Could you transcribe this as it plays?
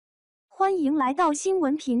欢迎来到新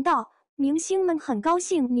闻频道，明星们很高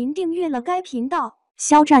兴您订阅了该频道。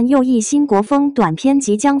肖战又一新国风短片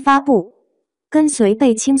即将发布，跟随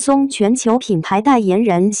被轻松全球品牌代言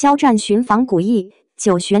人肖战寻访古意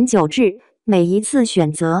，9选9制，每一次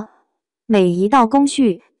选择，每一道工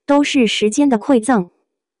序都是时间的馈赠。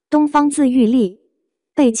东方自愈力，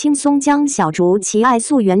被轻松将小竹奇爱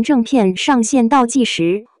溯源正片上线倒计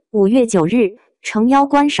时，5月9日诚邀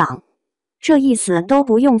观赏。这意思都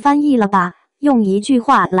不用翻译了吧？用一句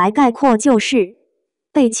话来概括就是，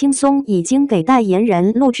被轻松已经给代言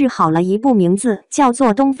人录制好了一部名字叫做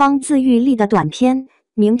《东方自愈力》的短片，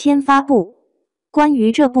明天发布。关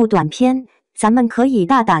于这部短片，咱们可以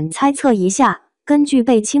大胆猜测一下，根据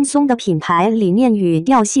被轻松的品牌理念与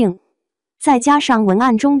调性，再加上文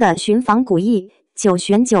案中的寻访古意、9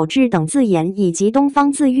选9制等字眼，以及东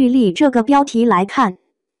方自愈力这个标题来看，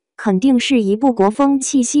肯定是一部国风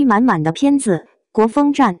气息满满的片子。国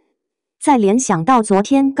风战，再联想到昨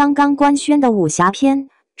天刚刚官宣的武侠片，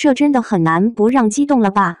这真的很难不让激动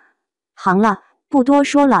了吧？行了，不多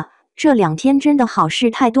说了，这2天真的好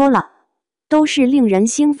事太多了，都是令人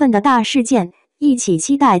兴奋的大事件，一起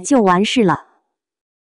期待就完事了。